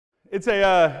It's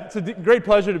a great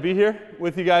pleasure to be here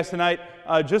with you guys tonight.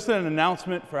 Just an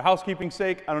announcement for housekeeping's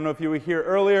sake. I don't know if you were here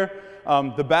earlier.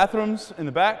 The bathrooms in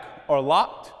the back are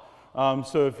locked.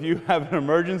 So if you have an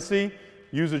emergency,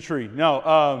 use a tree.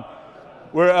 No,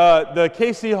 the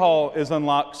KC Hall is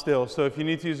unlocked still. So if you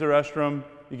need to use the restroom,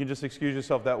 you can just excuse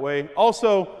yourself that way.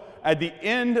 Also, at the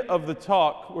end of the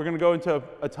talk, we're going to go into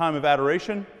a time of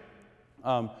adoration.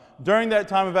 During that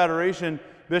time of adoration,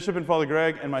 Bishop and Father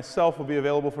Greg and myself will be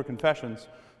available for confessions.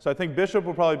 So I think Bishop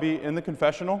will probably be in the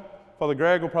confessional. Father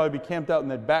Greg will probably be camped out in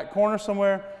that back corner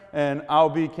somewhere, and I'll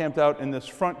be camped out in this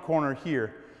front corner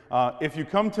here. If you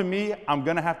come to me, I'm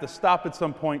going to have to stop at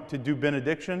some point to do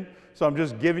benediction. So I'm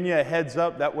just giving you a heads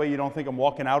up. That way you don't think I'm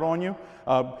walking out on you.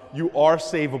 You are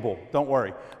savable. Don't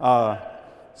worry.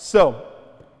 So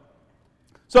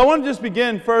I want to just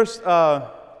begin first.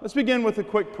 Let's begin with a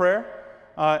quick prayer,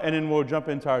 and then we'll jump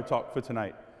into our talk for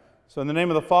tonight. So in the name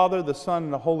of the Father, the Son,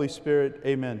 and the Holy Spirit,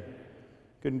 amen.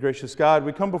 Good and gracious God,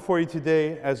 we come before you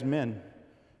today as men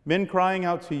crying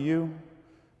out to you,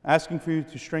 asking for you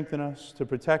to strengthen us, to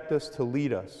protect us, to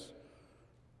lead us,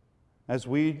 as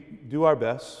we do our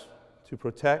best to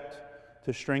protect,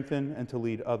 to strengthen, and to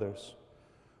lead others.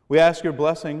 We ask your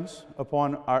blessings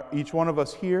upon each one of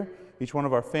us here, each one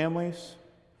of our families,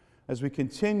 as we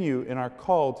continue in our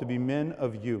call to be men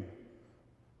of you.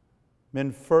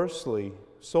 Men firstly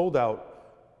sold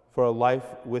out for a life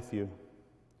with you,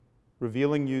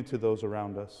 revealing you to those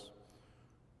around us.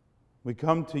 We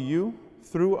come to you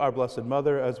through our Blessed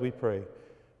Mother as we pray.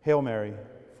 Hail Mary,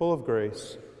 full of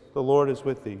grace, the Lord is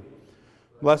with thee.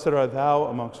 Blessed art thou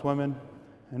amongst women,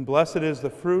 and blessed is the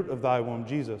fruit of thy womb,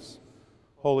 Jesus.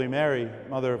 Holy Mary,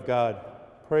 Mother of God,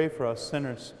 pray for us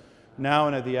sinners, now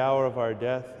and at the hour of our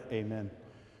death. Amen.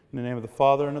 In the name of the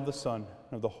Father, and of the Son,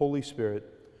 and of the Holy Spirit.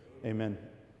 Amen.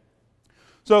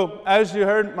 So, as you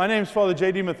heard, my name is Father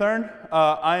J.D. Matherne.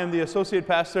 I am the Associate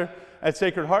Pastor at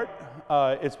Sacred Heart.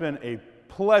 It's been a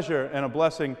pleasure and a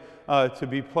blessing to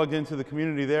be plugged into the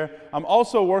community there. I'm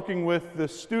also working with the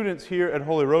students here at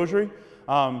Holy Rosary.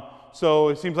 So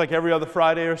it seems like every other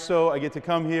Friday or so I get to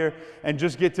come here and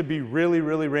just get to be really,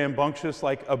 really rambunctious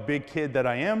like a big kid that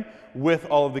I am with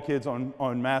all of the kids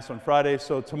on Mass on Friday.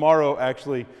 So tomorrow,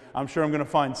 actually, I'm sure I'm going to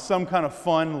find some kind of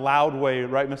fun, loud way,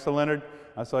 right, Mr. Leonard?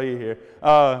 I saw you here.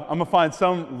 I'm going to find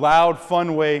some loud,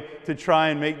 fun way to try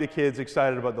and make the kids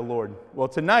excited about the Lord. Well,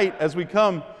 tonight, as we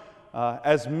come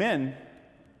as men,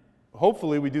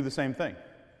 hopefully we do the same thing,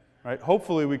 right?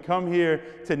 Hopefully we come here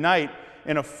tonight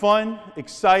in a fun,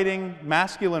 exciting,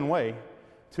 masculine way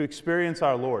to experience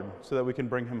our Lord so that we can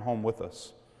bring him home with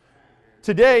us.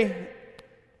 Today,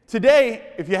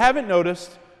 if you haven't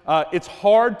noticed, it's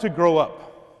hard to grow up.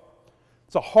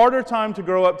 It's a harder time to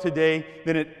grow up today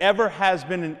than it ever has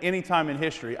been in any time in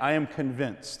history. I am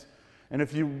convinced. And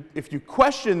if you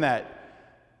question that,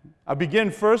 I begin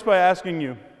first by asking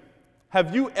you,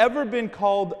 have you ever been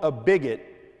called a bigot?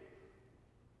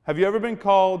 Have you ever been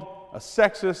called a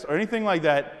sexist or anything like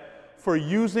that for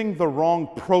using the wrong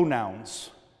pronouns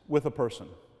with a person?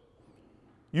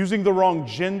 Using the wrong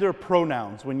gender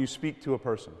pronouns when you speak to a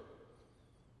person?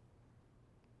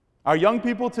 Our young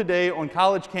people today on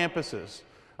college campuses,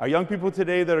 our young people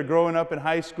today that are growing up in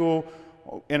high school,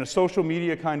 in a social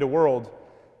media kind of world,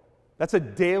 that's a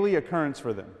daily occurrence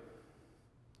for them.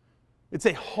 It's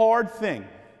a hard thing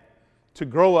to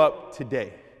grow up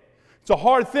today. It's a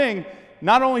hard thing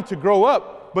not only to grow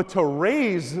up, but to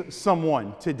raise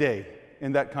someone today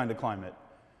in that kind of climate.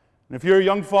 And if you're a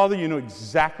young father, you know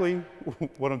exactly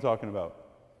what I'm talking about.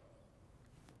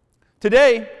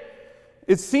 Today,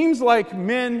 it seems like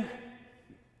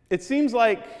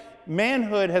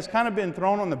manhood has kind of been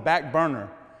thrown on the back burner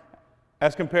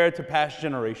as compared to past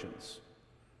generations.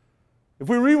 If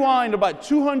we rewind about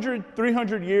 200,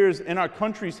 300 years in our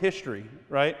country's history,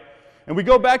 right, and we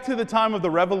go back to the time of the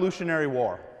Revolutionary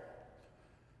War,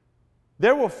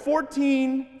 there were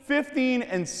 14, 15,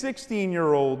 and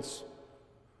 16-year-olds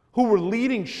who were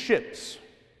leading ships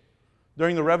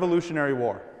during the Revolutionary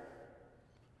War.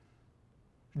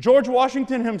 George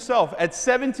Washington himself, at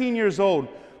 17 years old,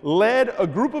 led a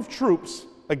group of troops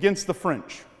against the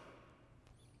French.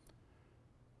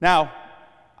 Now,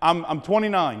 I'm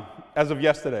 29 as of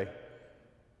yesterday.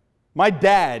 My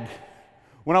dad,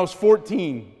 when I was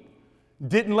 14,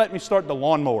 didn't let me start the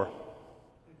lawnmower.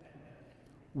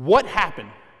 What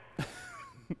happened?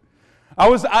 I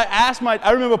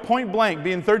remember point blank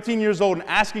being 13 years old and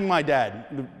asking my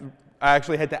dad. I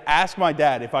actually had to ask my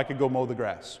dad if I could go mow the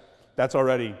grass. That's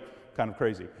already kind of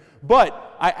crazy.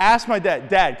 But I asked my dad,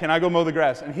 "Dad, can I go mow the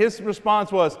grass?" And his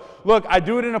response was, "Look, I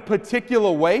do it in a particular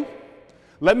way.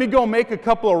 Let me go make a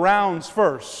couple of rounds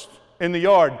first in the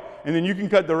yard, and then you can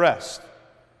cut the rest.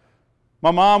 My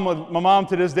mom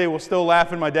to this day will still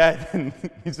laugh at my dad, and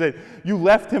he said, you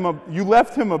left him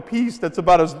a piece that's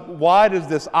about as wide as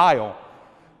this aisle.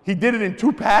 He did it in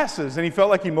 2 passes, and he felt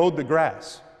like he mowed the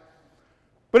grass.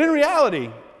 But in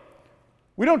reality,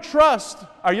 we don't trust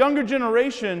our younger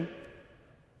generation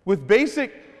with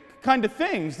basic kind of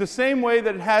things the same way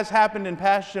that it has happened in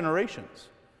past generations.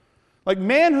 Like,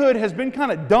 manhood has been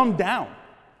kind of dumbed down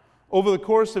over the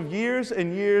course of years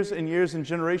and years and years and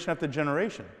generation after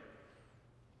generation.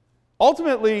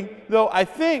 Ultimately, though, I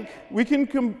think we can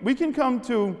come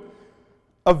to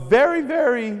a very,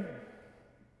 very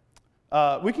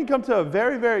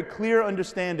clear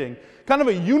understanding, kind of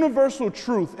a universal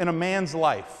truth in a man's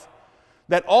life,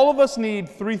 that all of us need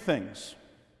 3 things.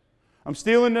 I'm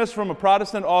stealing this from a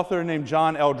Protestant author named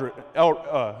John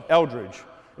Eldridge,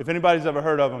 if anybody's ever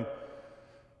heard of him.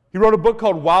 He wrote a book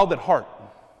called Wild at Heart.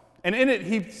 And in it,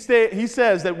 he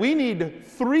says that we need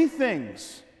 3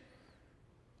 things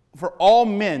for all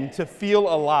men to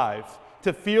feel alive,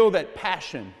 to feel that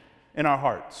passion in our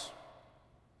hearts.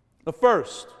 The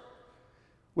first,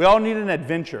 we all need an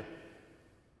adventure.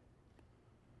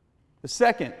 The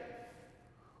second,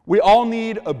 we all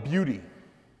need a beauty.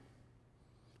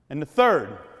 And the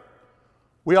third,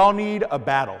 we all need a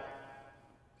battle.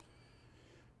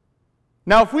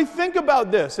 Now, if we think about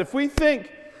this, if we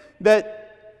think that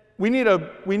we need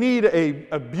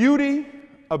a beauty,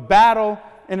 a battle,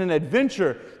 and an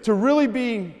adventure to really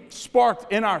be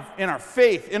sparked in our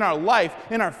faith, in our life,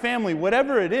 in our family,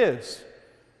 whatever it is,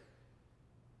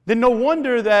 then no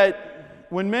wonder that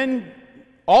when men,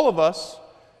 all of us,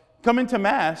 come into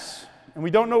Mass and we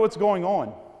don't know what's going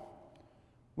on,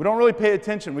 we don't really pay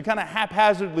attention, we kind of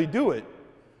haphazardly do it,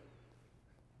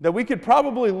 that we could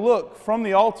probably look from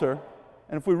the altar,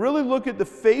 and if we really look at the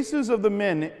faces of the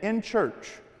men in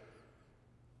church,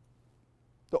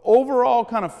 the overall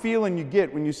kind of feeling you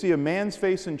get when you see a man's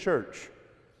face in church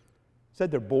is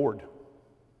that they're bored.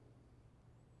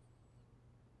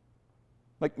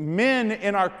 Like, men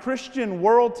in our Christian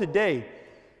world today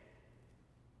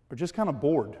are just kind of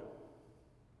bored.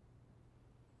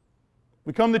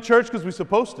 We come to church because we're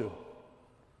supposed to.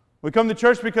 We come to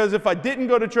church because if I didn't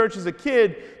go to church as a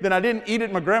kid, then I didn't eat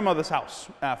at my grandmother's house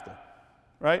after,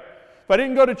 right? If I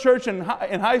didn't go to church in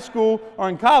high school or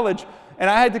in college, and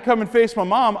I had to come and face my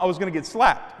mom, I was going to get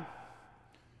slapped.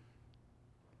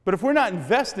 But if we're not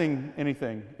investing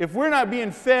anything, if we're not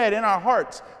being fed in our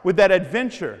hearts with that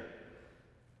adventure,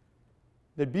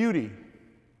 that beauty,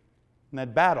 and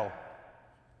that battle,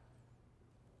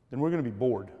 then we're going to be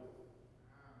bored.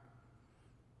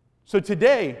 So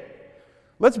today,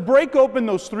 let's break open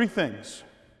those 3 things.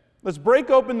 Let's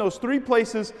break open those 3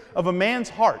 places of a man's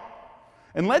heart.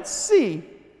 And let's see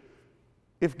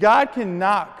if God can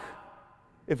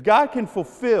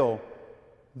fulfill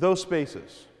those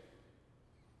spaces.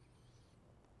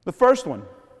 The first one,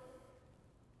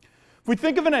 if we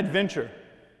think of an adventure,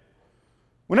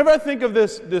 whenever I think of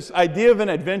this idea of an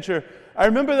adventure, I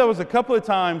remember there was a couple of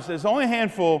times, there's only a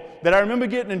handful, that I remember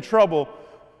getting in trouble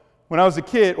when I was a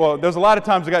kid. Well, there's a lot of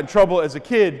times I got in trouble as a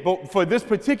kid, but for this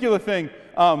particular thing,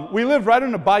 we lived right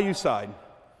on the bayou side.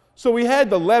 So we had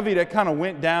the levee that kind of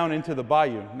went down into the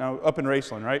bayou, now up in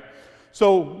Raceland, right?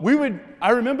 So I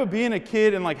remember being a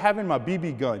kid and like having my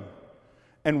BB gun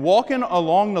and walking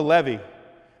along the levee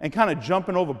and kind of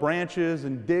jumping over branches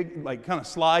and kind of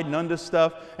sliding under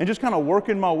stuff and just kind of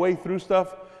working my way through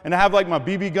stuff. And I have like my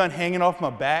BB gun hanging off my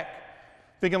back,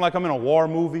 thinking like I'm in a war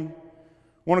movie.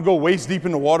 Want to go waist deep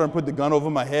in the water and put the gun over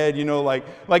my head, you know, like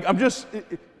I'm just,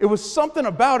 it was something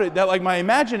about it that like my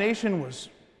imagination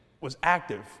was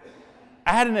active.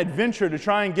 I had an adventure to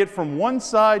try and get from one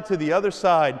side to the other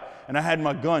side, and I had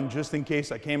my gun just in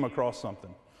case I came across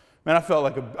something. Man, I felt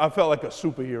like a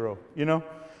superhero, you know?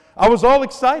 I was all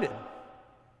excited.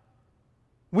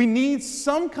 We need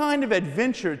some kind of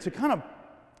adventure to kind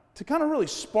of really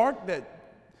spark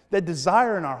that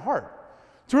desire in our heart,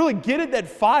 to really get at that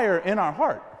fire in our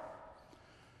heart.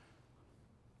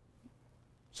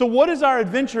 So what is our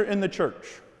adventure in the church?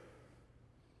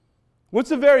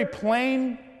 What's a very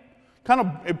plain,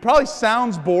 it probably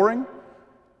sounds boring,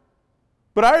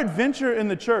 but our adventure in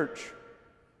the church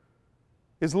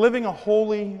is living a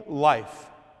holy life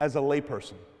as a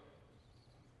layperson.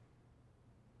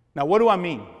 Now, what do I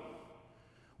mean?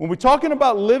 When we're talking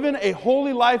about living a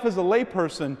holy life as a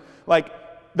layperson, like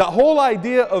the whole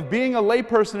idea of being a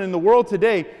layperson in the world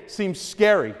today seems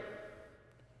scary.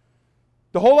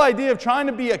 The whole idea of trying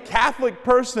to be a Catholic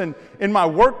person in my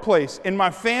workplace, in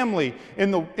my family,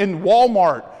 in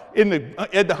Walmart,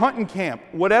 at the hunting camp,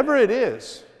 whatever it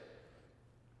is,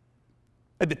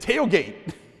 at the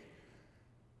tailgate,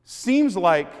 seems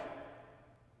like,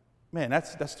 man,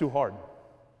 that's too hard.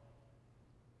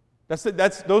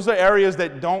 Those are areas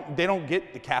that don't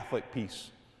get the Catholic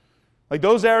piece. Like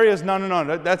those areas,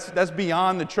 no. That's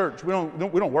beyond the church. We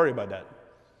don't worry about that.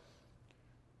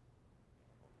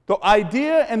 The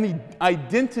idea and the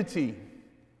identity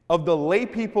of the lay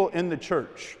people in the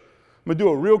church, I'm going to do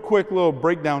a real quick little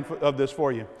breakdown of this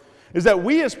for you, is that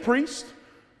we as priests,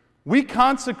 we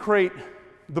consecrate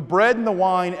the bread and the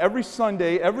wine every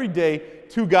Sunday, every day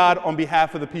to God on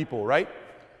behalf of the people, right?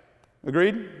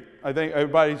 Agreed? I think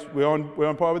we're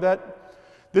on par with that?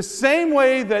 The same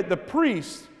way that the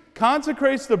priest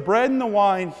consecrates the bread and the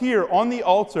wine here on the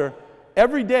altar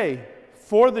every day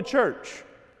for the church,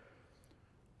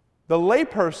 the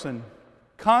layperson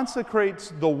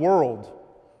consecrates the world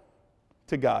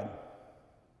to God.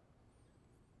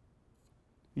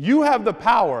 You have the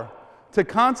power to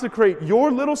consecrate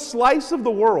your little slice of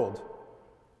the world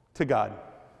to God.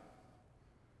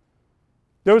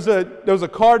 There's a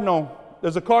cardinal,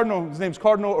 his name's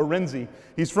Cardinal Orenzi.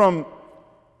 He's from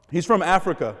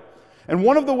Africa. And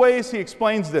one of the ways he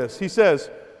explains this, he says,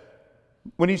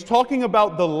 when he's talking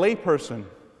about the layperson,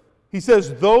 he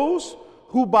says, those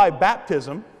who by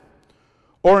baptism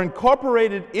are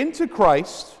incorporated into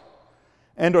Christ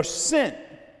and are sent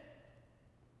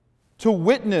to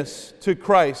witness to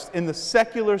Christ in the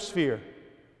secular sphere.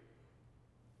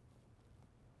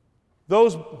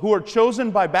 Those who are chosen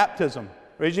by baptism.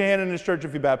 Raise your hand in this church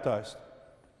if you're baptized.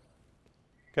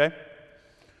 Okay?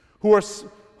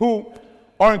 Who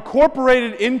are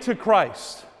incorporated into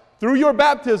Christ. Through your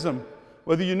baptism,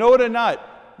 whether you know it or not,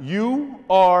 you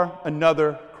are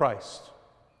another Christ.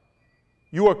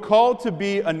 You are called to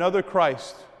be another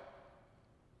Christ.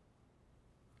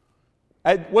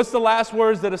 What's the last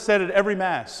words that are said at every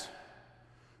Mass?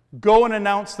 Go and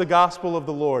announce the gospel of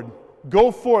the Lord.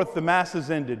 Go forth, the Mass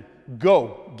is ended.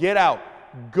 Go. Get out.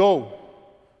 Go.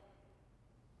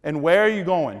 And where are you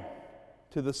going?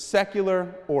 To the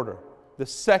secular order, the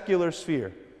secular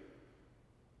sphere,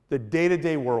 the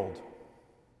day-to-day world.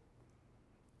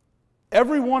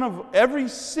 Every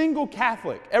single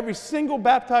Catholic, every single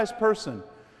baptized person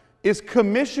is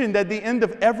commissioned at the end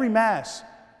of every Mass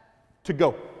to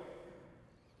go.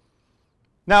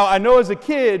 Now, I know as a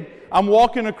kid, I'm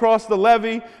walking across the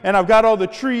levee, and I've got all the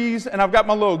trees, and I've got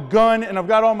my little gun, and I've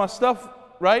got all my stuff,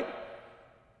 right?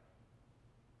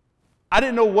 I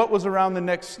didn't know what was around the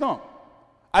next stump.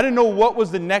 I didn't know what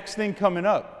was the next thing coming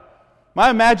up. My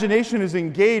imagination is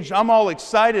engaged. I'm all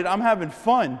excited. I'm having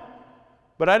fun.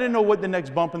 But I didn't know what the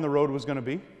next bump in the road was going to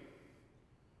be.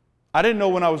 I didn't know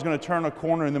when I was going to turn a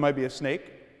corner and there might be a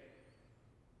snake.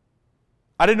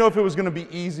 I didn't know if it was going to be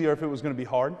easy or if it was going to be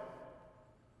hard.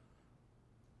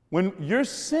 When you're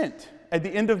sent at the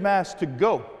end of Mass to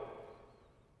go,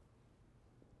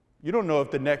 you don't know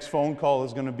if the next phone call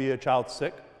is going to be a child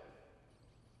sick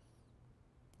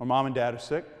or mom and dad are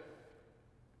sick.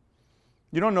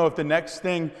 You don't know if the next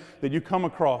thing that you come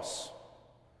across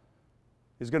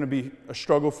is going to be a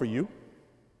struggle for you.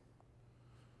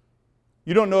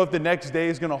 You don't know if the next day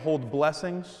is going to hold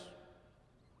blessings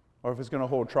or if it's going to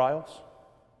hold trials.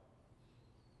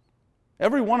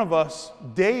 Every one of us,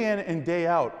 day in and day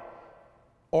out,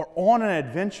 are on an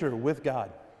adventure with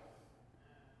God.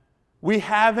 We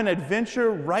have an adventure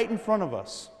right in front of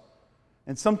us,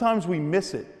 and sometimes we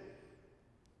miss it.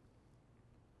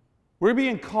 We're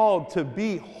being called to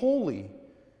be holy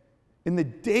in the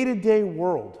day-to-day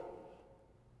world.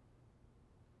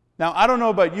 Now, I don't know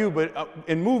about you, but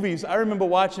in movies, I remember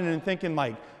watching it and thinking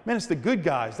like, man, it's the good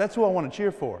guys. That's who I want to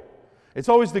cheer for. It's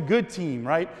always the good team,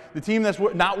 right? The team that's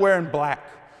not wearing black,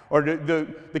 or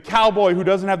the cowboy who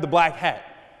doesn't have the black hat,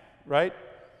 right?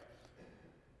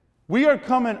 We are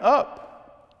coming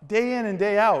up day in and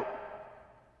day out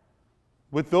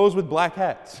with those with black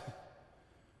hats,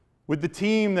 with the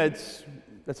team that's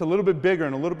a little bit bigger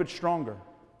and a little bit stronger.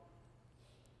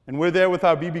 And we're there with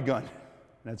our BB gun,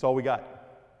 and that's all we got.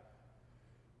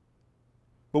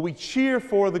 But we cheer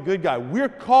for the good guy. We're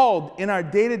called in our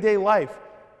day-to-day life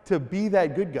to be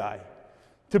that good guy,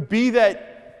 to be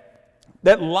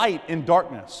that light in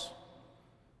darkness,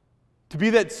 to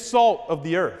be that salt of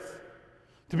the earth,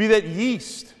 to be that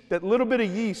yeast, that little bit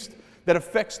of yeast that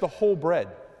affects the whole bread.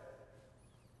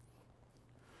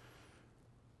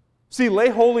 See, lay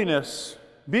holiness,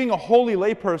 being a holy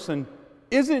lay person,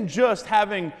 isn't just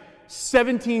having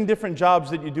 17 different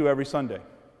jobs that you do every Sunday.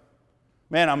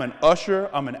 Man, I'm an usher,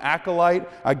 I'm an acolyte,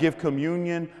 I give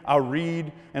communion, I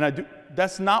read, and I do.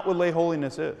 That's not what lay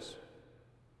holiness is.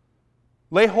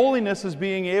 Lay holiness is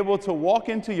being able to walk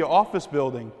into your office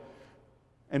building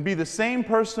and be the same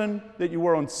person that you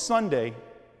were on Sunday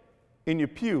in your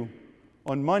pew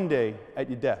on Monday at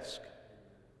your desk.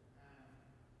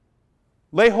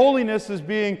 Lay holiness is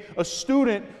being a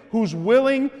student who's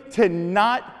willing to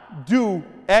not do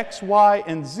X, Y,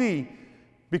 and Z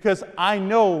because I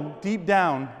know deep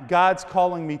down God's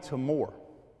calling me to more.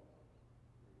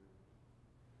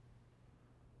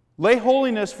 Lay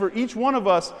holiness for each one of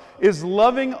us is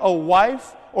loving a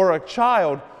wife or a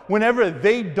child whenever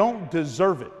they don't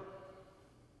deserve it.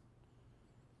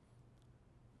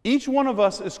 Each one of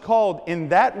us is called in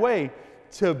that way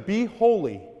to be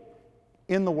holy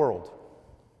in the world.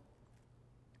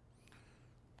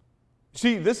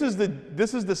 See, this is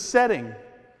the setting.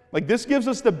 Like, this gives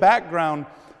us the background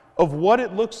of what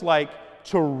it looks like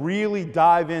to really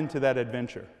dive into that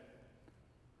adventure.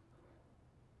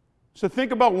 So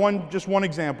think about just one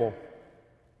example.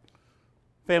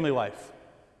 Family life.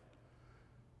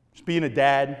 Just being a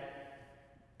dad,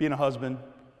 being a husband.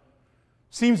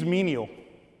 Seems menial.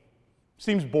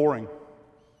 Seems boring,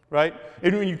 right?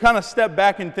 And when you kind of step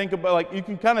back and think about, like, you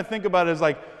can kind of think about it as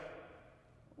like,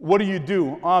 what do you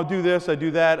do? Oh, I'll do this, I do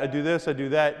that, I do this, I do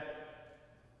that.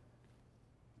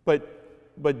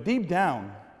 But deep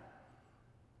down,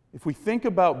 if we think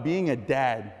about being a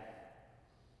dad,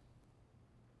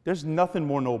 there's nothing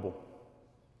more noble.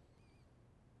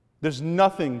 There's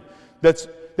nothing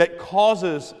that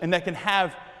causes and that can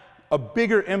have a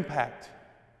bigger impact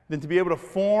than to be able to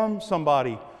form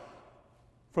somebody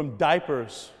from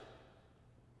diapers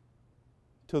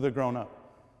till they're grown up.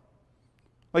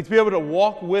 Like, to be able to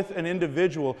walk with an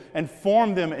individual and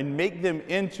form them and make them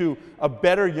into a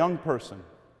better young person.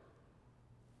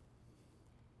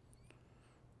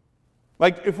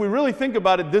 Like, if we really think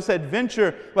about it, this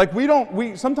adventure, like,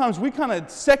 sometimes we kind of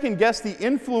second guess the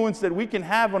influence that we can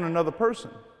have on another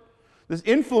person. This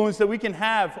influence that we can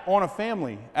have on a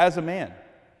family as a man.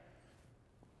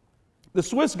 The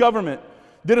Swiss government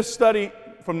did a study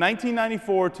from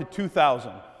 1994 to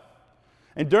 2000.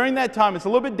 And during that time, it's a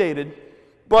little bit dated,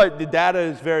 but the data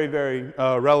is very, very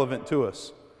relevant to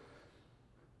us.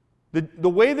 The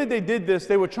way that they did this,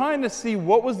 they were trying to see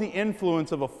what was the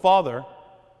influence of a father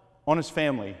on his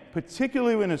family,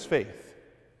 particularly in his faith,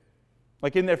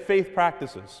 like in their faith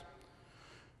practices.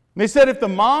 And they said if the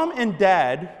mom and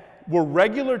dad were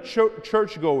regular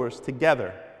churchgoers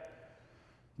together,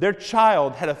 their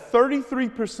child had a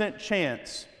 33%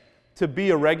 chance to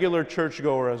be a regular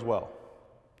churchgoer as well.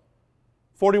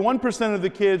 41% of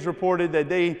the kids reported that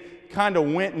they kind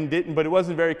of went and didn't, but it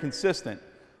wasn't very consistent.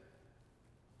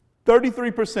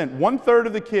 33%, 1/3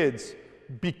 of the kids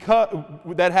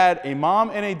that had a mom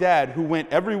and a dad who went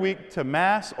every week to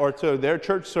Mass or to their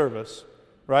church service,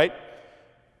 right?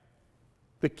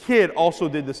 The kid also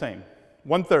did the same,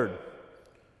 1/3.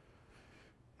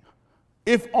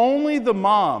 If only the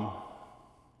mom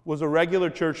was a regular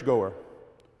churchgoer,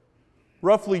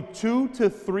 roughly 2 to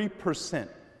 3%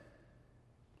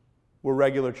 were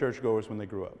regular churchgoers when they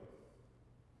grew up.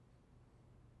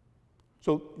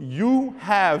 So you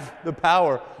have the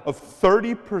power of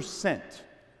 30%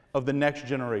 of the next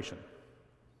generation.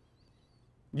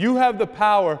 You have the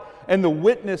power and the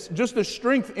witness, just the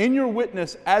strength in your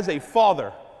witness as a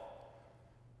father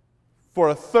for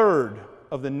 1/3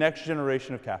 of the next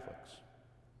generation of Catholics.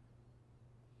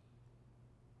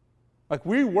 Like,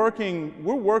 we're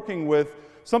working with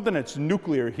something that's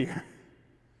nuclear here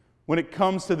when it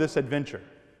comes to this adventure,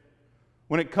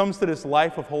 when it comes to this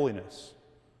life of holiness,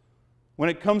 when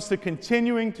it comes to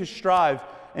continuing to strive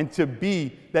and to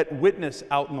be that witness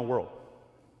out in the world.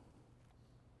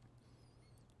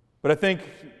 But I think,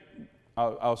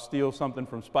 I'll steal something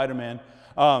from Spider-Man,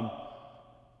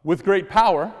 with great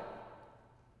power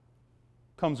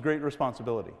comes great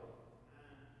responsibility.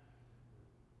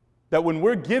 That when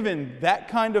we're given that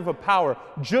kind of a power,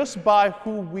 just by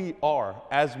who we are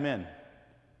as men,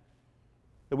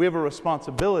 that we have a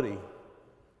responsibility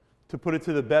to put it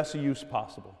to the best use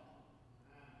possible.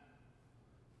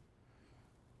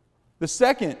 The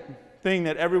second thing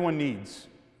that everyone needs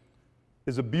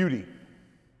is a beauty.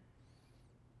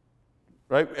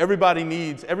 Right? Every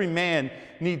man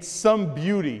needs some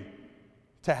beauty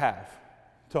to have,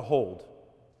 to hold.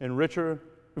 And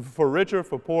for richer,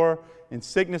 for poor, in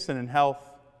sickness and in health.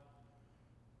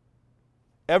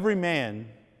 Every man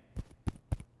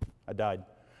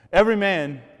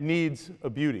needs a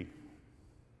beauty.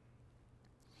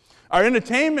 Our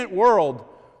entertainment world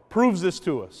proves this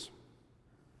to us.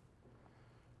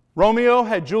 Romeo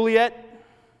had Juliet.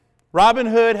 Robin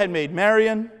Hood had Maid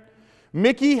Marian.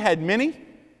 Mickey had Minnie.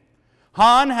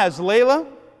 Han has Leia,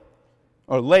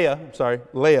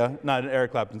 not an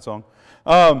Eric Clapton song.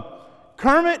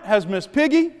 Kermit has Miss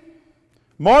Piggy.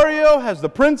 Mario has the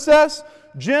princess.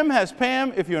 Jim has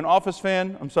Pam, if you're an Office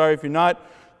fan. I'm sorry if you're not.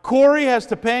 Corey has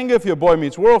Topanga, if you're a Boy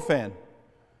Meets World fan.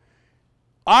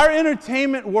 Our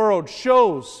entertainment world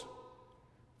shows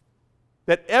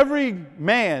that every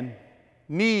man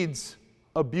needs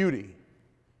a beauty.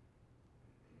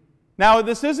 Now,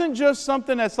 this isn't just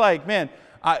something that's like, man,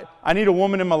 I need a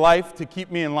woman in my life to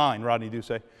keep me in line, Rodney do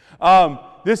say.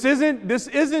 This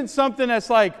isn't something that's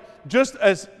like just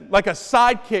as like a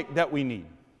sidekick that we need,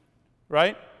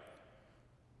 right?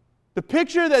 The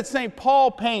picture that St. Paul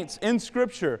paints in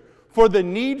Scripture for the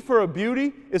need for a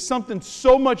beauty is something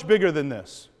so much bigger than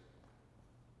this.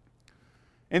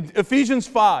 In Ephesians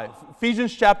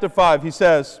chapter 5, he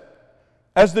says,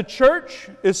 as the church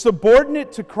is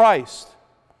subordinate to Christ,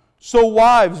 so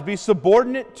wives be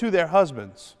subordinate to their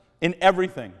husbands in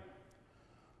everything.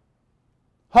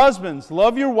 Husbands,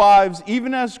 love your wives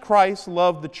even as Christ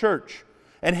loved the church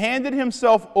and handed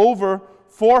himself over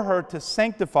for her to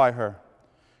sanctify her,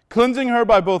 cleansing her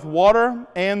by both water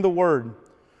and the word,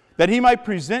 that he might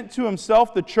present to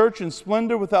himself the church in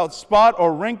splendor without spot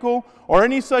or wrinkle or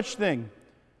any such thing,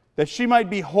 that she might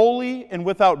be holy and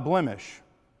without blemish.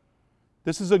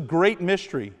 This is a great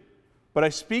mystery, but I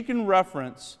speak in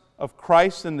reference of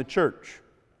Christ and the church.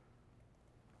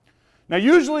 Now,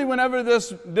 usually whenever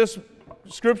this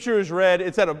scripture is read,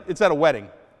 it's at a wedding,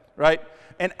 right?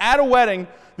 And at a wedding,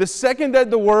 the second that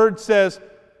the word says,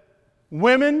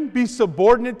 women, be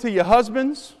subordinate to your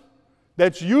husbands,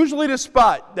 that's usually the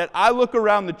spot that I look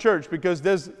around the church, because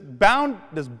there's bound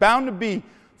to be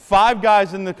 5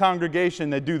 guys in the congregation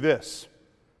that do this.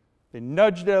 They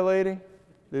nudge their lady,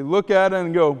 they look at her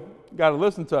and go, got to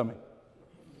listen to me.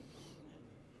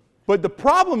 But the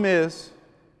problem is,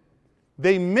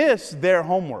 they miss their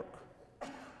homework.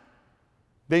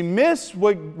 They miss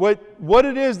what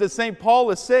it is that St.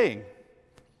 Paul is saying.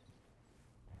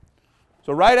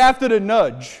 So right after the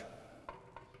nudge,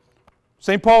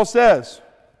 St. Paul says,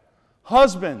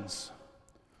 husbands,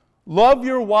 love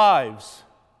your wives,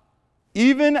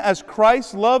 even as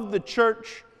Christ loved the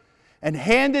church and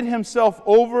handed himself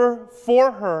over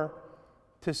for her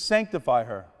to sanctify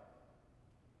her.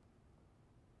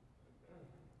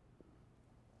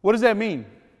 What does that mean?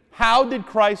 How did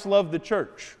Christ love the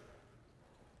church?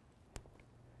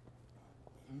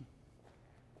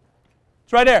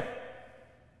 It's right there.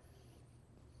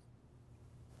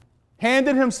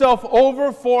 Handed himself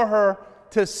over for her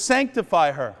to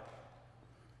sanctify her.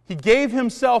 He gave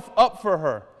himself up for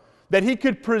her, that he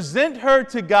could present her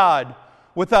to God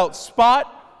without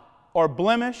spot or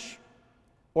blemish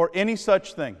or any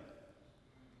such thing.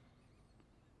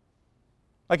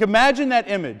 Like, imagine that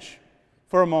image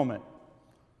for a moment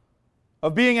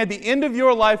of being at the end of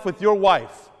your life with your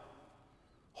wife,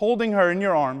 holding her in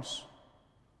your arms,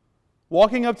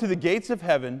 walking up to the gates of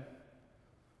heaven,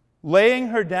 laying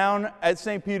her down at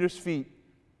St. Peter's feet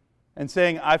and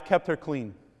saying, I've kept her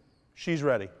clean. She's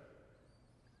ready.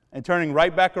 And turning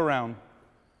right back around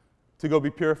to go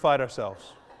be purified ourselves.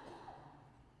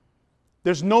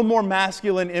 There's no more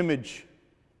masculine image.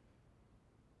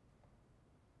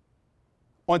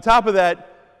 On top of that,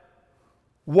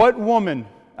 what woman,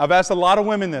 I've asked a lot of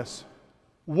women this,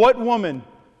 what woman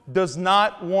does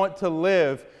not want to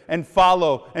live and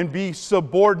follow and be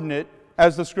subordinate,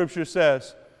 as the Scripture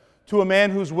says, to a man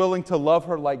who's willing to love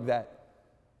her like that?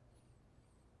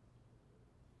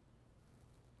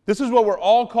 This is what we're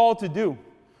all called to do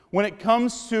when it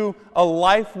comes to a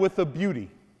life with a beauty.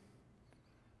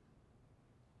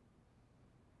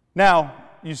 Now,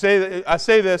 I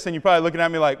say this and you're probably looking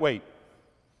at me like, wait,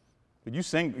 but you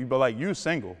single, but like you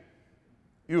single,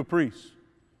 you a priest.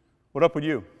 What up with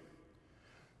you?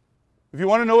 If you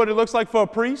want to know what it looks like for a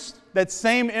priest, that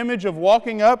same image of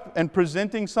walking up and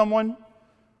presenting someone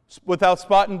without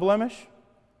spot and blemish,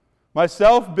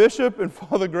 myself, Bishop, and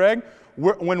Father Greg,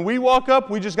 when we walk up,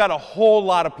 we just got a whole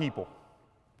lot of people.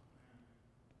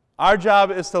 Our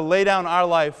job is to lay down our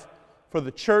life for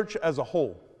the church as a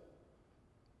whole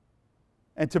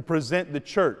and to present the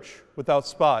church without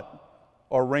spot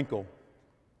or wrinkle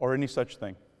or any such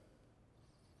thing.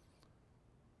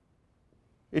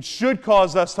 It should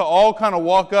cause us to all kind of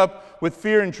walk up with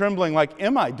fear and trembling like,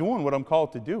 am I doing what I'm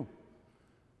called to do?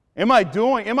 Am I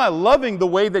loving the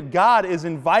way that God is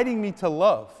inviting me to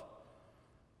love?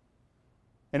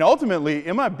 And ultimately,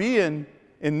 am I being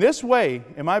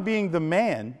the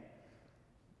man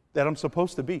that I'm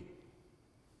supposed to be?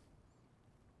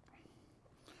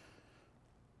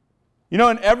 You know,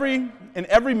 in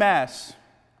every Mass,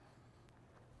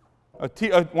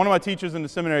 one of my teachers in the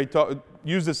seminary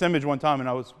used this image one time, and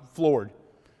I was floored.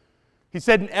 He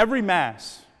said, in every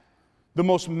Mass, the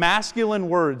most masculine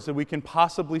words that we can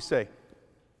possibly say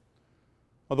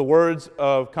are the words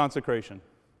of consecration.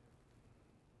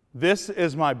 This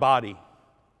is my body,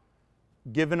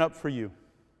 given up for you.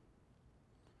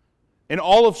 In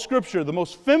all of Scripture, the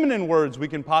most feminine words we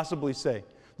can possibly say,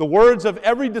 the words of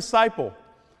every disciple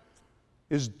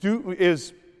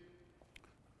is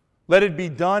let it be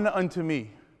done unto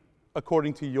me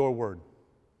according to your word.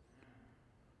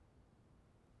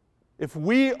 If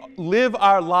we live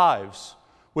our lives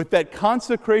with that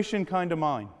consecration kind of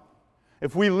mind,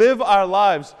 if we live our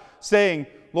lives saying,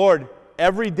 Lord,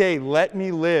 every day let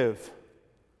me live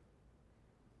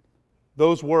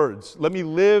those words, let me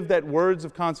live that words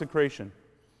of consecration,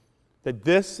 that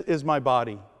this is my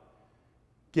body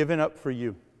given up for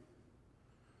you.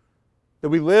 That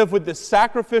we live with this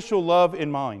sacrificial love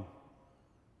in mind.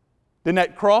 Then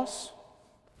that cross,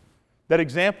 that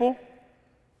example,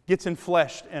 gets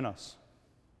enfleshed in us.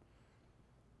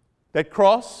 That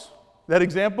cross, that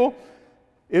example,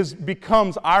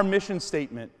 becomes our mission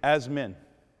statement as men.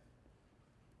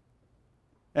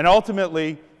 And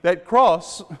ultimately, that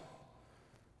cross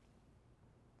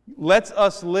lets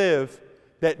us live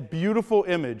that beautiful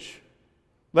image.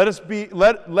 Lets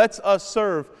us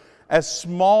serve as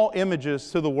small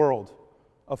images to the world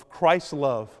of Christ's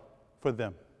love for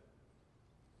them.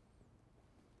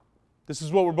 This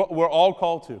is what we're all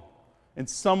called to in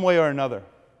some way or another.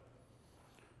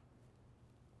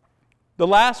 The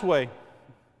last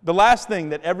thing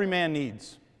that every man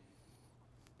needs,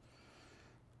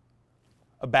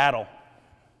 a battle.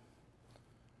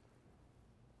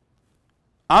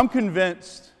 I'm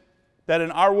convinced that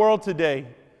in our world today,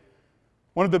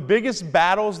 one of the biggest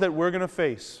battles that we're going to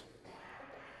face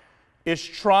is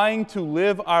trying to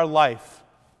live our life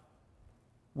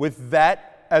with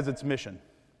that as its mission.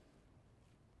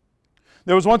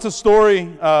 There was once a story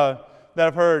that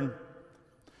I've heard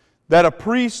that a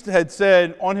priest had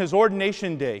said on his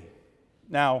ordination day.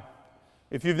 Now,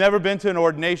 if you've never been to an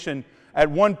ordination, at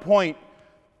one point,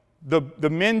 the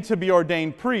men to be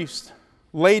ordained priests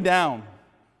lay down,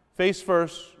 face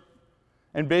first,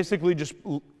 and basically just,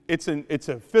 it's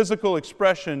a physical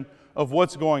expression of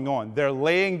what's going on. They're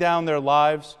laying down their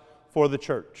lives for the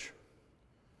church.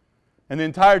 And the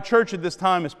entire church at this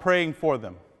time is praying for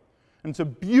them. And it's a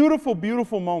beautiful,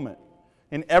 beautiful moment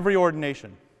in every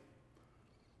ordination.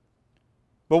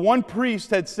 But one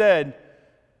priest had said,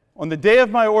 on the day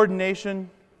of my ordination,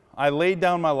 I laid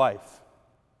down my life.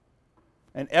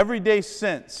 And every day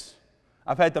since,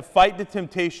 I've had to fight the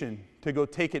temptation to go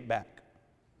take it back.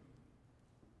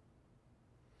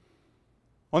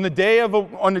 On the day of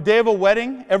a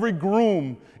wedding, every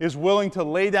groom is willing to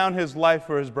lay down his life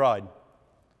for his bride.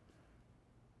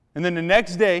 And then the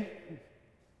next day,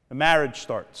 the marriage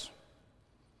starts.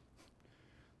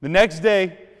 The next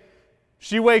day,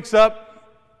 she wakes up,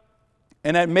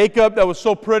 and that makeup that was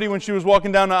so pretty when she was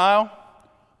walking down the aisle,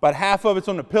 about half of it's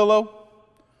on the pillow.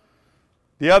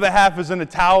 The other half is in a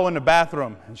towel in the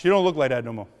bathroom, and she don't look like that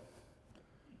no more.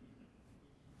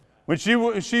 When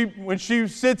she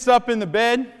sits up in the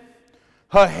bed,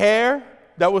 her hair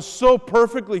that was so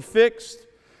perfectly fixed,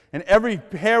 and every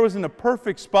hair was in the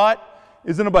perfect spot,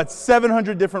 is in about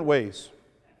 700 different ways.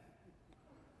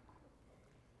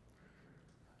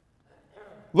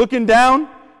 Looking down,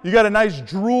 you got a nice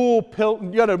drool puddle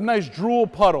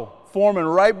forming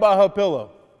right by her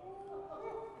pillow.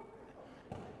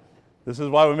 This is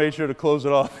why we made sure to close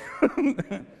it off.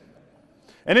 And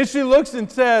then she looks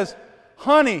and says,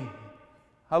 honey,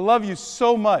 I love you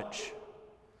so much.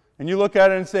 And you look at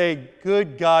her and say,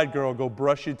 good God, girl, go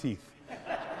brush your teeth.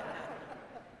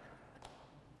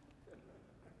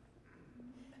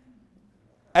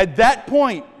 At that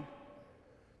point,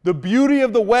 the beauty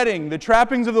of the wedding, the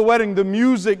trappings of the wedding, the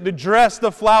music, the dress,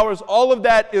 the flowers, all of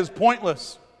that is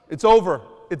pointless. It's over.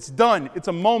 It's done. It's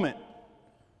a moment.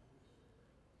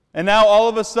 And now all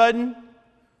of a sudden,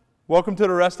 welcome to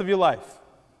the rest of your life.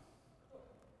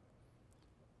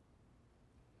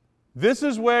 This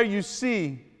is where you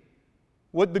see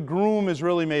what the groom is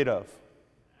really made of.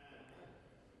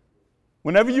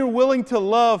 Whenever you're willing to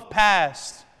love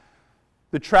past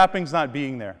the trappings not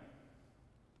being there,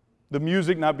 the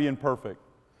music not being perfect,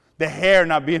 the hair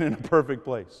not being in a perfect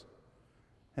place,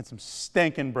 and some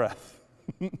stinking breath.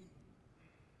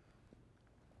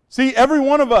 See, every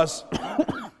one of us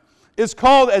is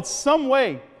called at some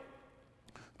way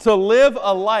to live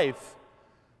a life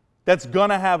that's going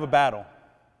to have a battle.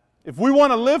 If we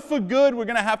want to live for good, we're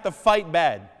going to have to fight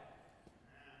bad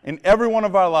in every one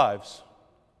of our lives.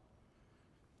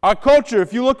 Our culture,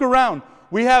 if you look around,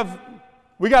 we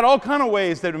got all kind of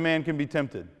ways that a man can be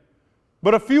tempted.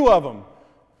 But a few of them.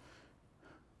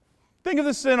 Think of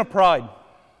the sin of pride.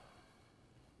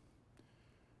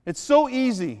 It's so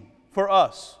easy for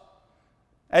us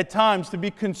at times to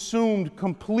be consumed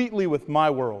completely with my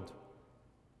world.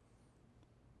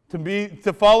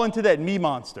 To fall into that me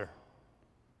monster.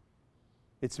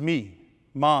 It's me,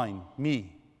 mine,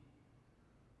 me.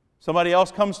 Somebody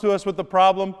else comes to us with the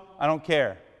problem, I don't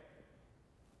care.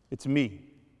 It's me.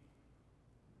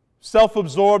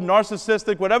 Self-absorbed,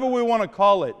 narcissistic, whatever we want to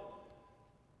call it.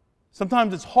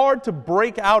 Sometimes it's hard to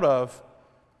break out of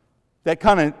that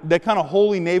kind of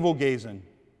holy navel-gazing,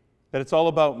 that it's all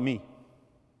about me,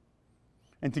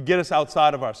 and to get us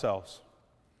outside of ourselves.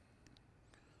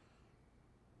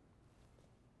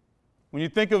 When you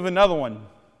think of another one,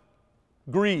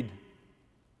 greed.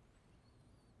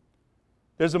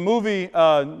 There's a movie,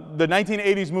 the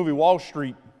 1980s movie Wall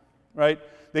Street, right?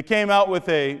 They came out with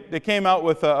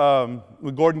with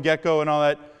Gordon Gekko and all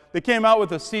that. They came out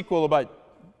with a sequel about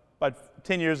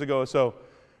 10 years ago or so.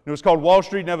 It was called Wall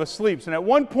Street Never Sleeps. And at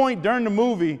one point during the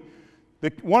movie,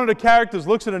 one of the characters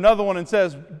looks at another one and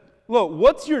says, "Look,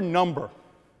 what's your number?"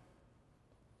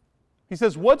 He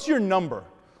says, "What's your number?"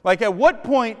 Like, at what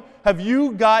point have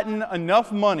you gotten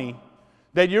enough money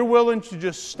that you're willing to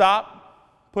just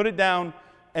stop, put it down,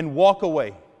 and walk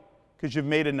away because you've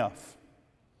made enough?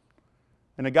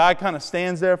 And the guy kind of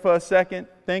stands there for a second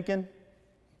thinking,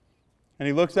 and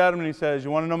he looks at him and he says,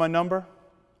 "You want to know my number?"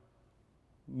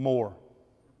 More.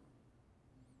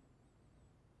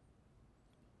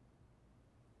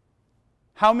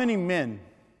 How many men,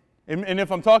 and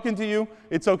if I'm talking to you,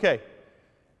 it's okay,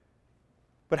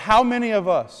 but how many of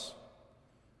us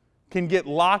can get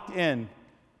locked in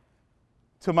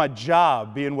to my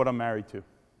job being what I'm married to?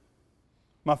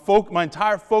 My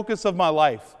entire focus of my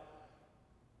life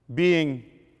being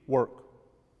work.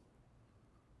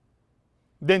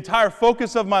 The entire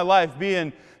focus of my life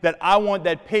being that I want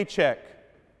that paycheck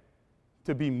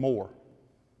to be more.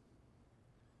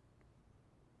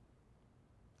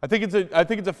 I think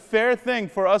it's a fair thing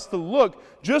for us to look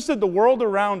just at the world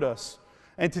around us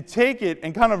and to take it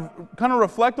and kind of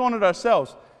reflect on it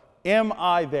ourselves. Am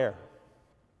I there?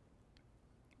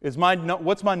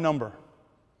 What's my number?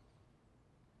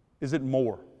 Is it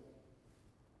more?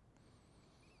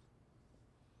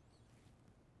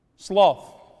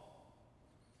 Sloth.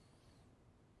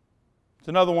 It's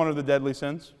another one of the deadly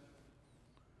sins.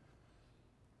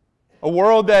 A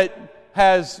world that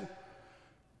has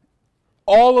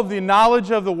all of the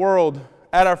knowledge of the world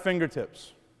at our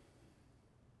fingertips.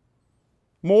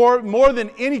 More than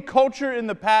any culture in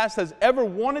the past has ever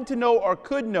wanted to know or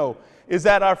could know is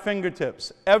at our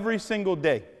fingertips every single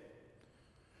day.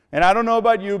 And I don't know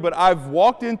about you, but I've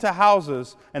walked into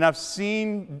houses and I've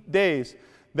seen days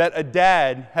that a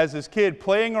dad has his kid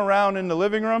playing around in the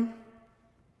living room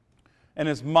and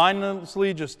is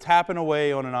mindlessly just tapping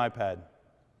away on an iPad.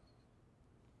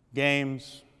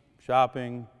 Games,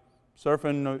 shopping,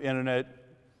 surfing the internet,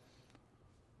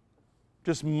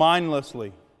 just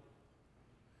mindlessly.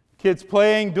 Kids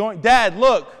playing, Dad,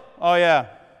 look. Oh yeah,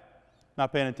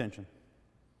 not paying attention.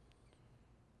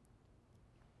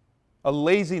 A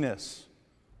laziness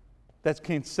that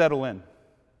can settle in.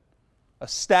 A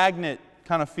stagnant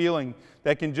kind of feeling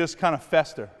that can just kind of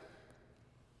fester.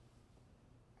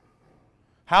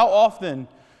 How often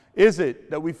is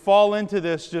it that we fall into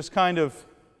this just kind of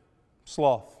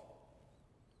sloth?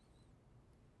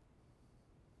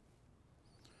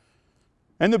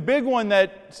 And the big one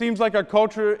that seems like our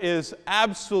culture is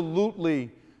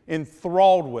absolutely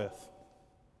enthralled with,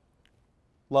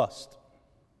 lust.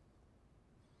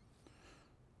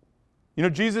 You know,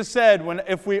 Jesus said,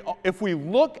 if we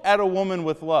look at a woman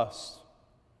with lust,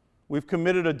 we've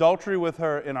committed adultery with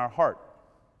her in our heart.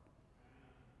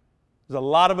 There's a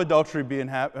lot of adultery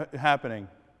happening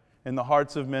in the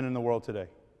hearts of men in the world today.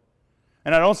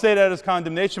 And I don't say that as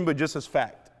condemnation, but just as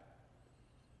fact.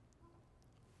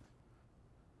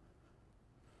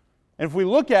 And if we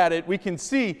look at it, we can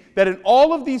see that in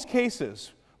all of these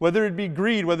cases, whether it be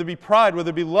greed, whether it be pride, whether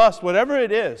it be lust, whatever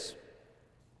it is,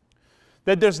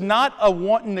 that there's not a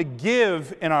wanting to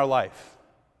give in our life,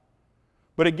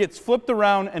 but it gets flipped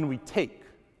around and we take.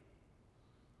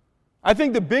 I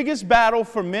think the biggest battle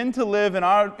for men to live in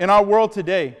our world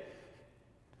today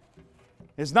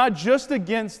is not just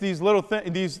against these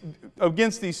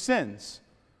against these sins,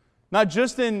 not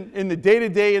just in the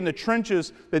day-to-day, in the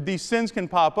trenches that these sins can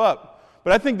pop up,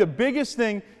 but I think the biggest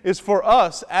thing is for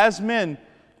us as men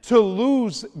to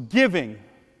lose giving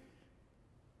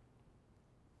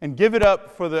and give it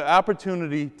up for the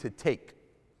opportunity to take.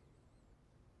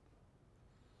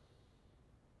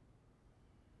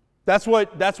 That's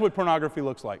what pornography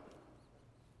looks like.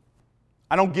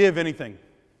 I don't give anything,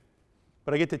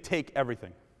 but I get to take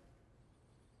everything.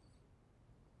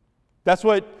 That's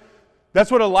what That's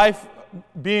what a life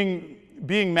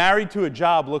being married to a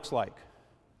job looks like.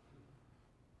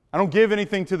 I don't give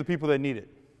anything to the people that need it.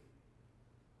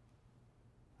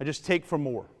 I just take for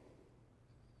more.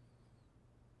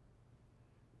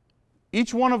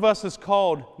 Each one of us is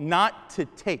called not to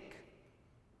take.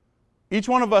 Each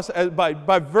one of us,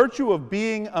 by virtue of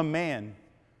being a man,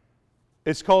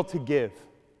 is called to give.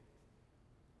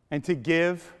 And to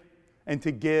give, and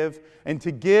to give, and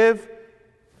to give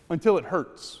until it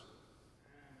hurts.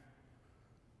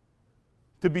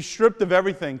 To be stripped of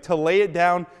everything, to lay it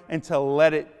down and to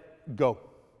let it go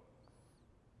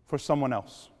for someone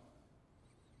else.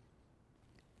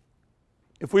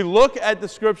 If we look at the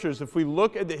Scriptures, if we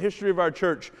look at the history of our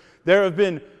church, there have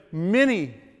been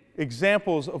many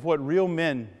examples of what real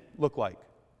men look like.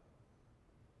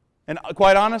 And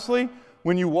quite honestly,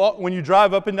 when you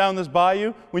drive up and down this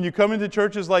bayou, when you come into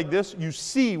churches like this, you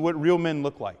see what real men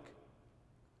look like.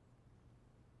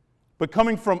 But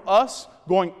coming from us,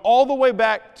 going all the way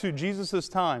back to Jesus'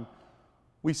 time,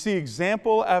 we see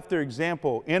example after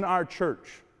example in our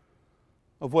church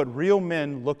of what real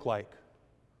men look like,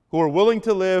 who are willing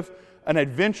to live an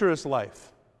adventurous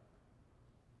life,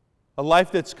 a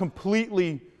life that's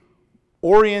completely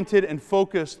oriented and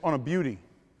focused on a beauty,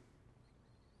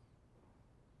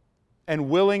 and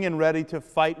willing and ready to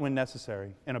fight when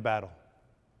necessary in a battle.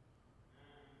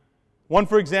 One,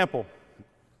 for example,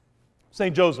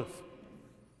 St. Joseph.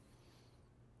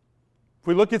 If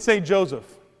we look at St. Joseph,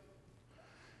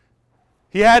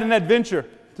 he had an adventure,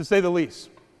 to say the least.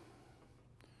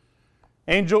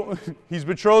 He's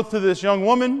betrothed to this young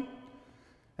woman.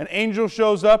 An angel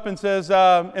shows up and says,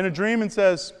 in a dream, and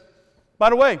says, by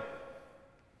the way,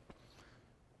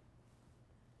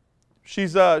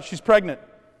 she's pregnant.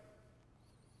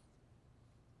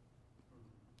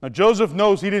 Now Joseph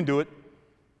knows he didn't do it.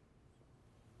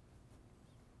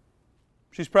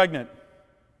 She's pregnant,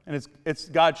 and it's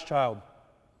God's child.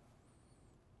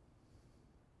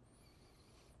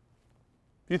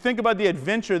 If you think about the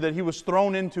adventure that he was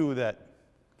thrown into with that,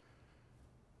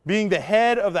 being the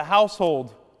head of the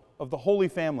household of the Holy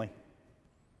Family.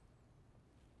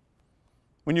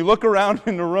 When you look around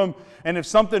in the room, and if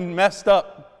something messed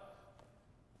up,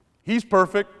 he's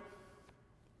perfect,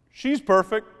 she's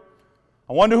perfect,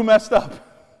 I wonder who messed up.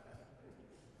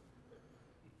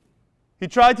 He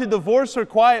tried to divorce her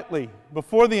quietly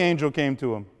before the angel came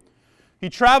to him. He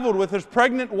traveled with his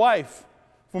pregnant wife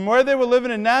from where they were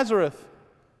living in Nazareth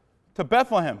to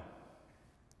Bethlehem.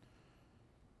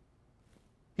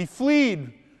 He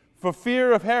fled for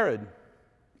fear of Herod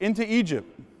into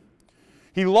Egypt.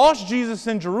 He lost Jesus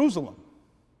in Jerusalem.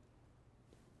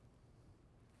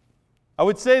 I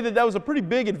would say that was a pretty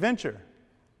big adventure.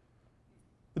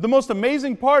 But the most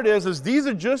amazing part is these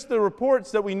are just the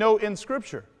reports that we know in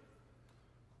Scripture.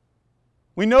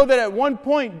 We know that at one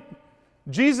point,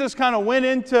 Jesus kind of went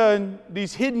into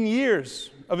these hidden years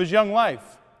of his young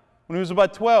life when he was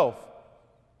about 12.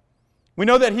 We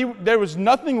know that there was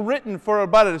nothing written for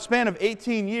about a span of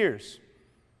 18 years.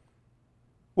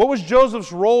 What was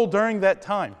Joseph's role during that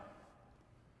time?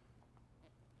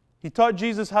 He taught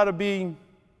Jesus how to be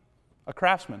a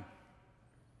craftsman,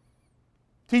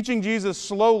 teaching Jesus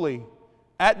slowly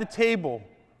at the table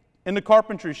in the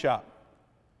carpentry shop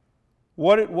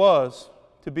what it was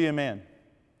to be a man.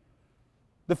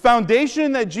 The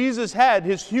foundation that Jesus had,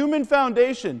 his human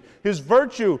foundation, his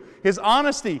virtue, his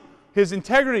honesty, his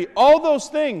integrity, all those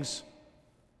things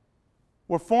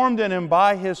were formed in him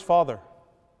by his Father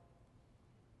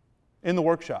in the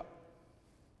workshop.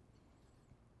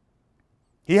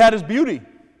 He had his beauty,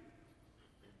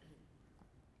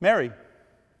 Mary.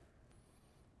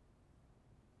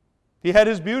 He had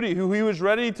his beauty, who he was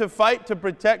ready to fight, to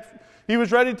protect. He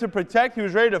was ready to protect, he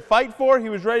was ready to fight for, he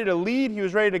was ready to lead, he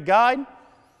was ready to guide.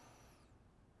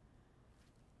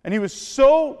 And he was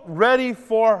so ready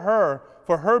for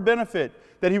her benefit,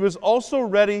 that he was also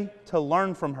ready to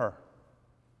learn from her.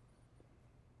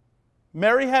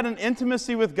 Mary had an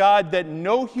intimacy with God that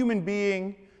no human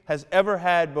being has ever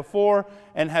had before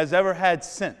and has ever had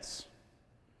since.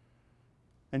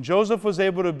 And Joseph was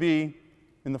able to be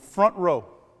in the front row,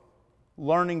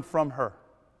 learning from her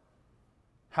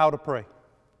how to pray,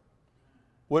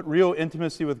 what real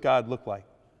intimacy with God looked like,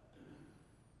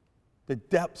 the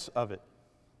depths of it.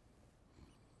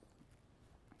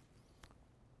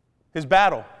 His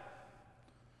battle.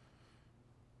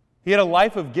 He had a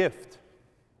life of gift.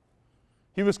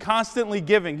 He was constantly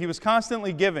giving. He was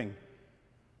constantly giving.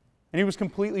 And he was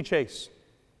completely chaste.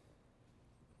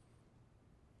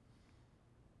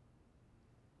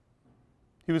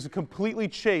 He was completely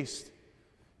chaste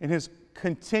in his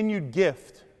continued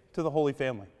gift to the Holy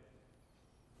Family.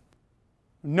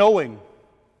 knowing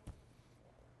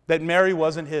that Mary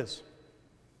wasn't his,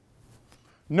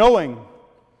 knowing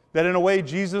that in a way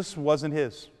Jesus wasn't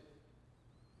his,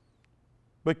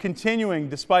 but continuing,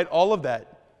 despite all of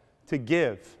that, to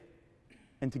give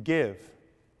and to give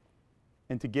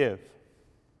and to give.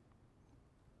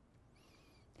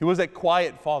 He was that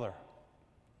quiet father,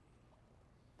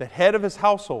 that head of his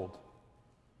household,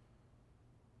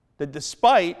 that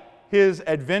despite his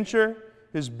adventure,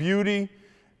 his beauty,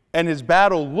 and his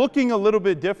battle looking a little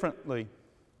bit differently,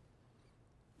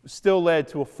 still led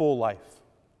to a full life.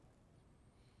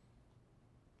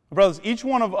 Brothers, each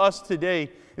one of us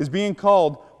today is being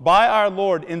called by our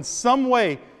Lord in some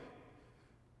way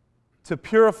to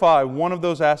purify one of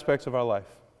those aspects of our life.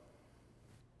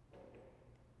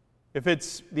 If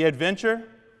it's the adventure,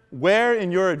 where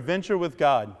in your adventure with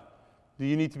God do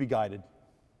you need to be guided?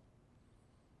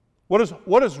 What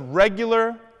does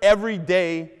regular,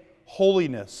 everyday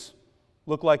holiness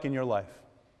look like in your life?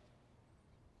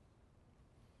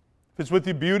 If it's with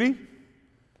your beauty,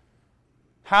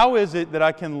 how is it that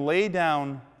I can lay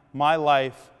down my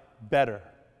life better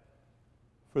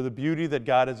for the beauty that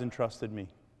God has entrusted me?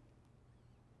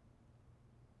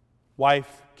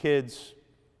 Wife, kids,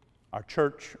 our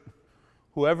church,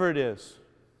 whoever it is,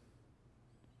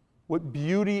 what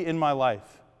beauty in my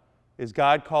life is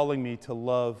God calling me to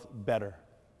love better?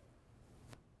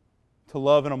 To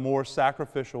love in a more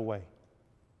sacrificial way.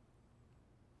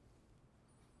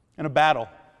 In a battle.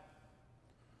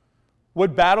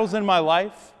 What battles in my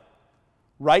life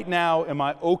right now am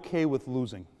I okay with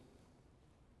losing?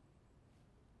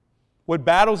 What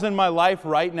battles in my life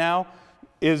right now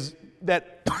is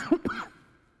that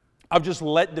I've just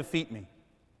let defeat me?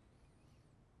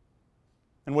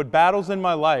 And what battles in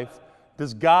my life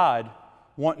does God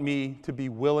want me to be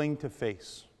willing to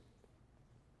face?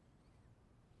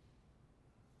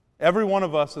 Every one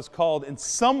of us is called in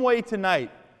some way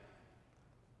tonight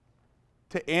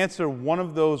to answer one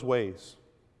of those ways.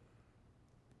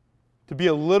 To be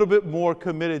a little bit more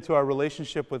committed to our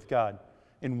relationship with God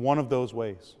in one of those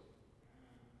ways.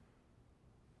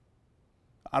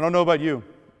 I don't know about you,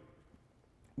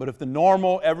 but if the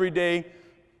normal, everyday,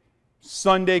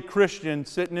 Sunday Christian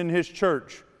sitting in his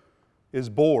church is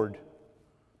bored,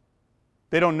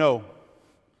 they don't know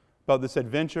about this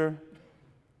adventure,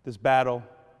 this battle,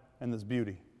 and this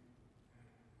beauty.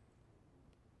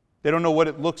 They don't know what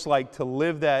it looks like to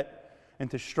live that and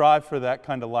to strive for that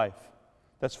kind of life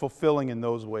that's fulfilling in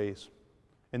those ways,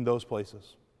 in those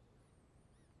places.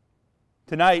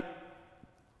 Tonight,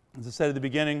 as I said at the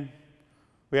beginning,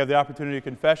 we have the opportunity of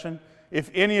confession. If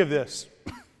any of this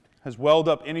has welled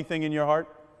up anything in your heart,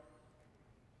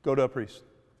 go to a priest.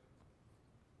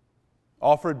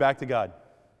 Offer it back to God.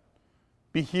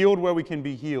 Be healed where we can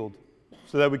be healed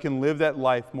so that we can live that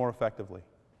life more effectively.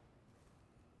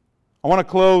 I want to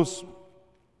close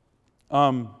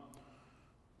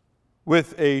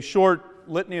with a short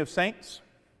litany of saints.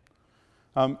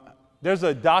 There's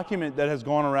a document that has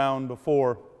gone around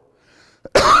before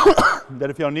that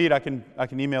if y'all need, I can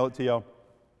email it to y'all,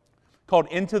 called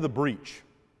Into the Breach.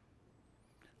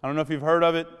 I don't know if you've heard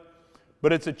of it,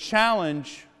 but it's a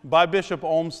challenge by Bishop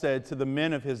Olmsted to the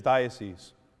men of his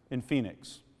diocese in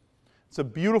Phoenix. It's a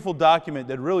beautiful document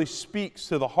that really speaks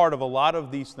to the heart of a lot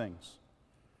of these things.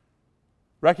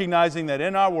 Recognizing that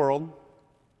in our world,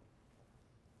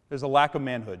 there's a lack of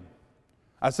manhood.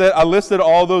 I listed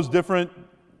all those different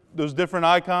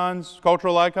icons,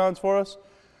 cultural icons for us.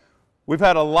 We've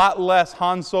had a lot less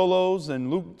Han Solos and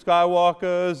Luke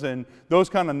Skywalkers and those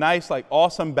kind of nice, like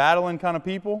awesome battling kind of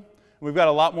people. We've got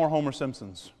a lot more Homer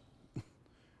Simpsons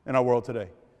in our world today.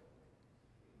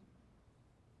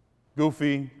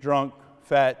 Goofy, drunk,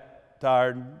 fat,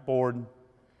 tired, bored.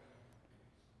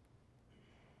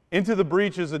 Into the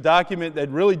Breach is a document that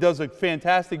really does a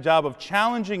fantastic job of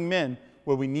challenging men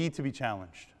where we need to be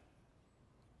challenged.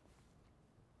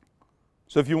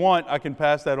 So if you want, I can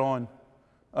pass that on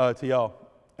to y'all,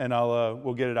 and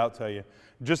we'll get it out to you.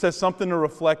 Just as something to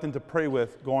reflect and to pray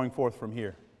with going forth from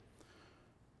here.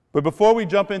 But before we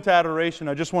jump into adoration,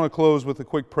 I just want to close with a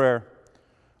quick prayer.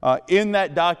 In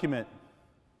that document,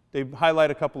 they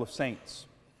highlight a couple of saints.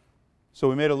 So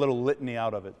we made a little litany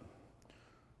out of it.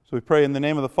 So we pray in the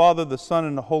name of the Father, the Son,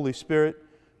 and the Holy Spirit.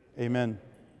 Amen.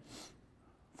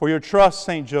 For your trust,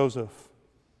 St. Joseph,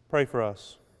 pray for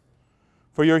us.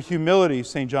 For your humility,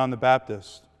 St. John the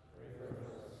Baptist.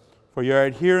 For your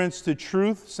adherence to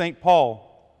truth, St.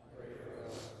 Paul.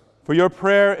 For your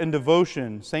prayer and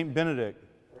devotion, St. Benedict.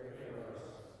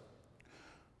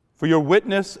 For your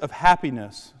witness of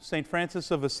happiness, St.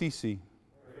 Francis of Assisi.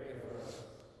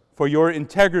 For your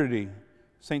integrity,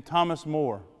 St. Thomas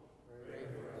More.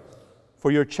 For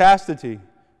your chastity,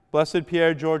 Blessed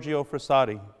Pier Giorgio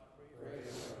Frassati.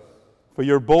 For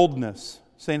your boldness,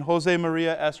 Saint Jose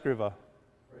Maria Escriva.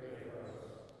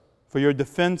 For your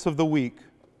defense of the weak,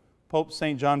 Pope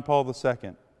St. John Paul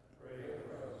II.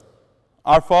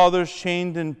 Our fathers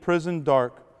chained in prison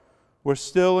dark were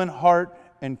still in heart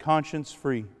and conscience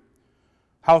free.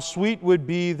 How sweet would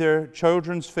be their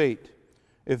children's fate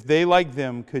if they like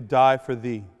them could die for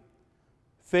thee.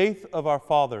 Faith of our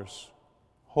fathers,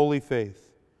 holy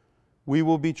faith, we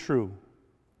will be true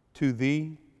to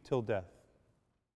thee till death.